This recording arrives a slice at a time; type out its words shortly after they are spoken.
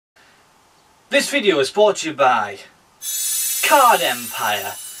This video is brought to you by Card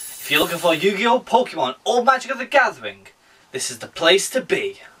Empire. If you're looking for Yu-Gi-Oh, Pokemon or Magic of the Gathering, this is the place to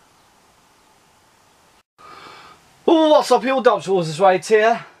be. What's up people, Dobbsyrules is right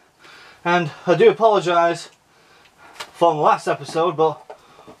here. And I do apologise for the last episode, but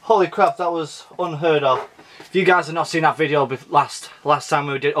holy crap, that was unheard of. If you guys have not seen that video last time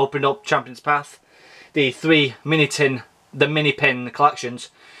we opened up Champions Path, the 3 mini tin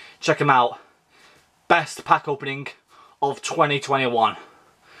collections, check them out. Best pack opening of 2021.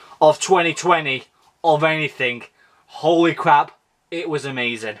 Of 2020, of anything. Holy crap, it was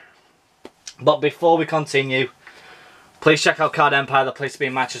amazing. But before we continue, please check out Card Empire, the place to be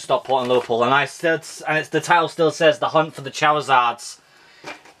in Manchester, Stockport and Liverpool. And the title still says The Hunt for the Charizards.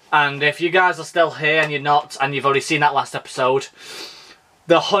 And if you guys are still here and you've already seen that last episode,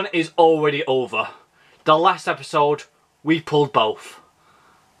 the hunt is already over. The last episode, we pulled both.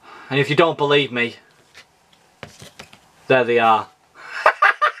 And if you don't believe me, there they are.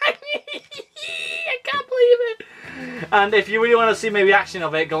 I can't believe it. And if you really want to see my reaction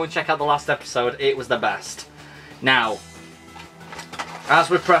of it, go and check out the last episode. It was the best. Now, as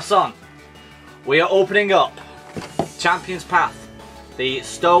we press on, we are opening up Champions Path, the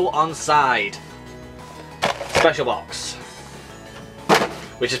Stow on side special box,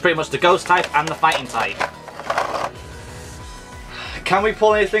 which is pretty much the ghost type and the fighting type. Can we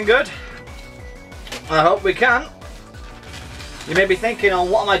pull anything good? I hope we can. You may be thinking, oh,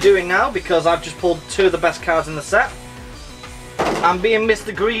 what am I doing now? Because I've just pulled 2 of the best cards in the set. I'm being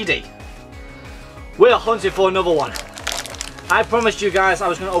Mr. Greedy. We're hunting for another one. I promised you guys I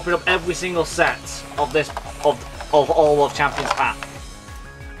was going to open up every single set of this of all of Champions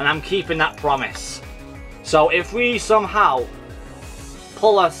Path, and I'm keeping that promise. So if we somehow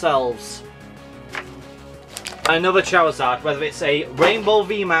pull ourselves another Charizard, whether it's a Rainbow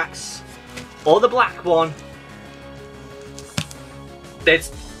VMAX or the black one,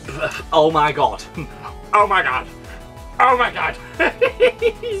 it's... oh my god. Oh my god. Oh my god.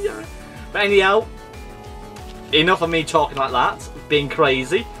 But anyhow, enough of me talking like that, being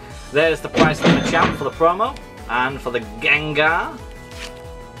crazy. There's the price of the champ for the promo, and for the Gengar.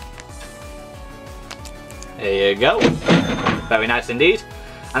 There you go. Very nice indeed.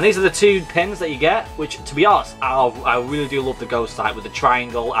 And these are the 2 pins that you get, which, to be honest, I really do love the ghost type with the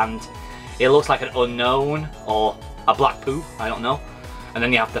triangle, and it looks like an unknown or a black poo, I don't know. And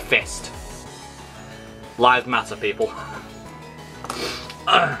then you have the fist. Lives matter, people.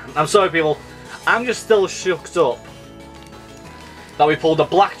 I'm sorry, people. I'm just still shooked up that we pulled the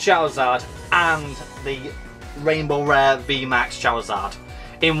black Charizard and the Rainbow Rare VMAX Charizard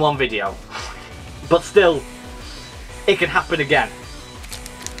in one video. But still, it can happen again.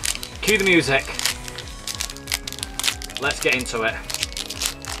 Cue the music. Let's get into it.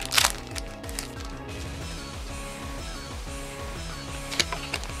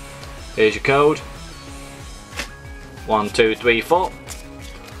 Here's your code. 1, 2, 3, 4.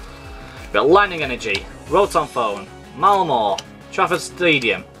 We've got Lightning Energy, Rotom Phone, Malmore, Trafford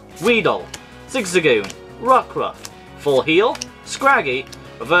Stadium, Weedle, Zigzagoon, Rockruff, Full Heal, Scraggy,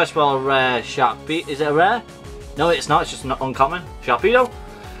 Reverse Ball Rare Sharpie. Is it a rare? No, it's not, it's just not uncommon. Sharpedo,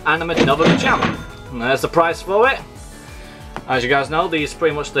 and another Machamp. And there's the price for it. As you guys know, these are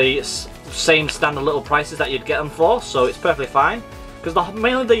pretty much the same standard little prices that you'd get them for, so it's perfectly fine. Because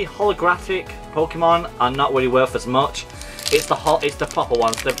mainly the holographic Pokemon are not really worth as much. It's the proper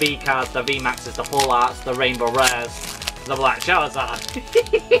ones, the V cards, the V Maxes, the Full Arts, the Rainbow Rares, the Black Charizard.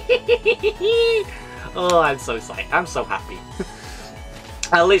 Oh, I'm so excited. I'm so happy.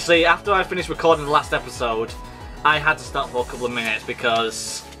 Literally, after I finished recording the last episode, I had to stop for a couple of minutes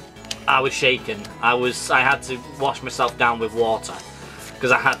because I was shaking. I had to wash myself down with water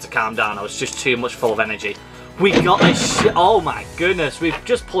because I had to calm down. I was just too much full of energy. We got a oh my goodness, we're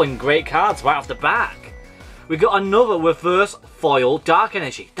just pulling great cards right off the back. We got another reverse foil Dark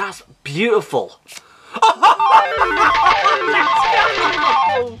Energy. That's beautiful. Oh,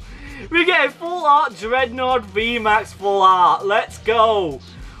 let's go! We get a Full Art Dreadnought VMAX Full Art. Let's go.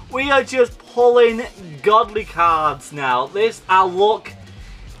 We are just pulling godly cards now. Our luck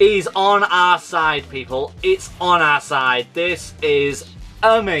is on our side, people. It's on our side. This is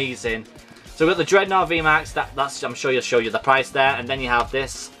amazing. So we've got the Dreadnought VMAX, that's I'm sure you'll show you the price there, and then you have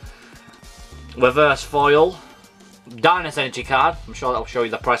this reverse foil Darkness Energy card. I'm sure that'll show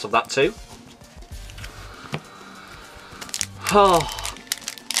you the price of that too. Oh,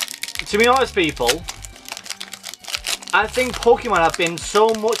 to be honest, people, I think Pokemon have been so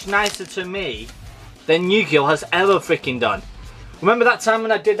much nicer to me than Yu-Gi-Oh has ever freaking done. Remember that time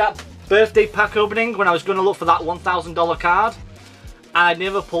when I did that birthday pack opening when I was going to look for that $1,000 card? and I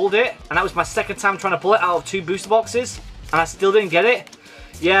never pulled it, and that was my second time trying to pull it out of 2 booster boxes, and I still didn't get it.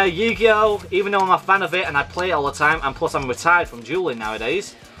 Yeah, Yu-Gi-Oh, even though I'm a fan of it and I play it all the time, and plus I'm retired from dueling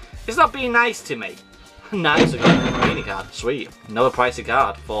nowadays, it's not being nice to me. Nice, I got a mini card. Sweet. Another pricey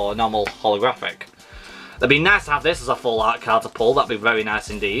card for normal holographic. It'd be nice to have this as a full art card to pull. That'd be very nice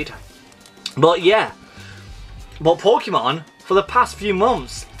indeed. But yeah. But Pokemon, for the past few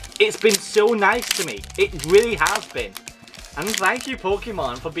months, it's been so nice to me. It really has been. And thank you,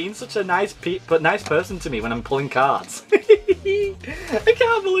 Pokemon, for being such a nice person to me when I'm pulling cards. I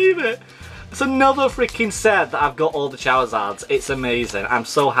can't believe it. It's another freaking set that I've got all the Charizards. It's amazing. I'm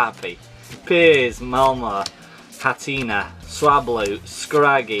so happy. Piers, Malma, Katina, Swablu,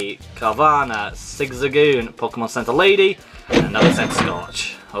 Scraggy, Carvana, Zigzagoon, Pokemon Center Lady, and another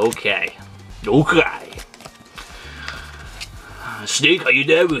Centiskorch. Okay. Okay. Snake, are you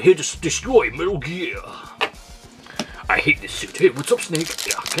there? We're here to destroy Metal Gear. I hate this suit. Hey, what's up, Snake?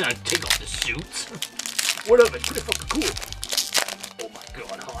 Yeah, can I take off this suit? Whatever, it's pretty fucking cool. Oh my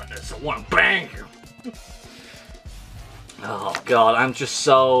god, hotness, I want to bang you. Oh god, I'm just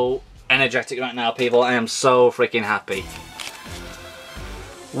so energetic right now, people. I am so freaking happy.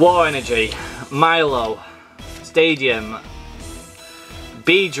 War Energy, Milo, Stadium,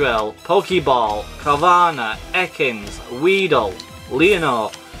 Beedrill, Pokeball, Carvana, Ekans, Weedle,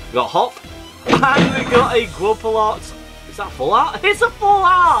 Leonore. We got Hop, and we got a Grumpalot. Is that full art? It's a full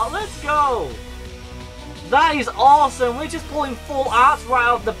art! Let's go! That is awesome. We're just pulling full arts right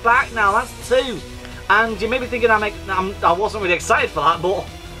off the back now. That's 2. And you may be thinking I wasn't really excited for that, but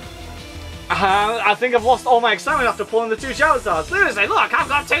I think I've lost all my excitement after pulling the 2 Charizards. Seriously, look, I've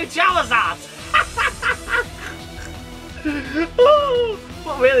got 2 Charizards!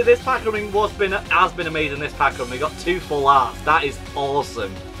 But really, this pack opening has been amazing. This pack opening, we got 2 full arts. That is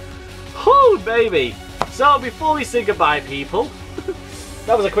awesome. Whoo, baby! So before we say goodbye, people,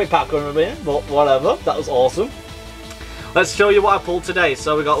 that was a quick pack opening, but whatever. That was awesome. Let's show you what I pulled today.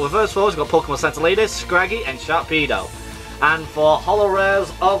 So we got reverse fours, we got Pokemon Center Lady, Scraggy, and Sharpedo. And for holo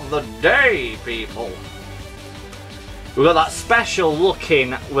rares of the day, people, we got that special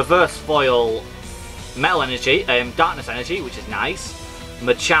looking reverse foil Metal Energy, Darkness Energy, which is nice.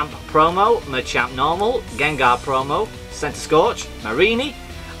 Machamp promo, Machamp normal, Gengar promo, Centiskorch, Marini,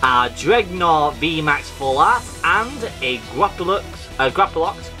 Dreadnought VMAX full art, and a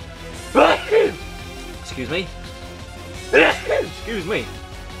Grapploct. Excuse me. Excuse me.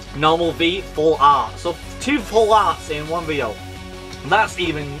 Normal V full art. So 2 full arts in one video. That's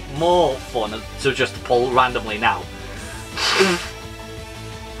even more fun to just pull randomly now.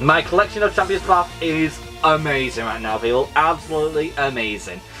 My collection of Champions Path is amazing right now, people. Absolutely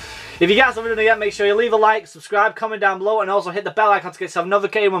amazing. If you guys haven't done it yet, make sure you leave a like, subscribe, comment down below, and also hit the bell icon to get yourself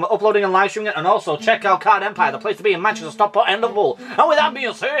notified when we're uploading and live streaming it. And also check out Card Empire, the place to be in Manchester, Stockport, and Liverpool. And with that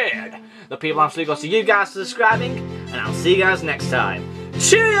being said, the people absolutely goes to you guys for subscribing, and I'll see you guys next time.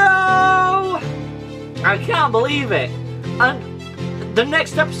 Cheerio! I can't believe it. And the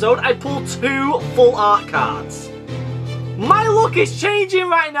next episode, I pull 2 full art cards. My luck is changing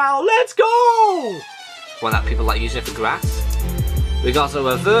right now. Let's go! Well, that people like using it for grass. We got a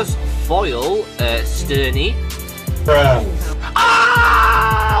reverse foil Sterny.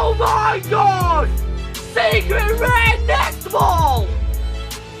 Oh my god! Secret Rare Nest Ball!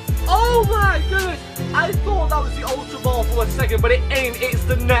 Oh my goodness! I thought that was the Ultra Ball for a second, but it ain't. It's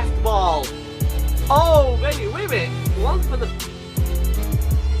the Nest Ball. Oh, wait a minute. One for the...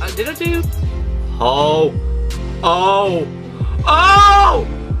 did I do... Oh. Oh! Oh!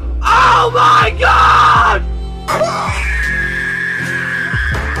 Oh my god!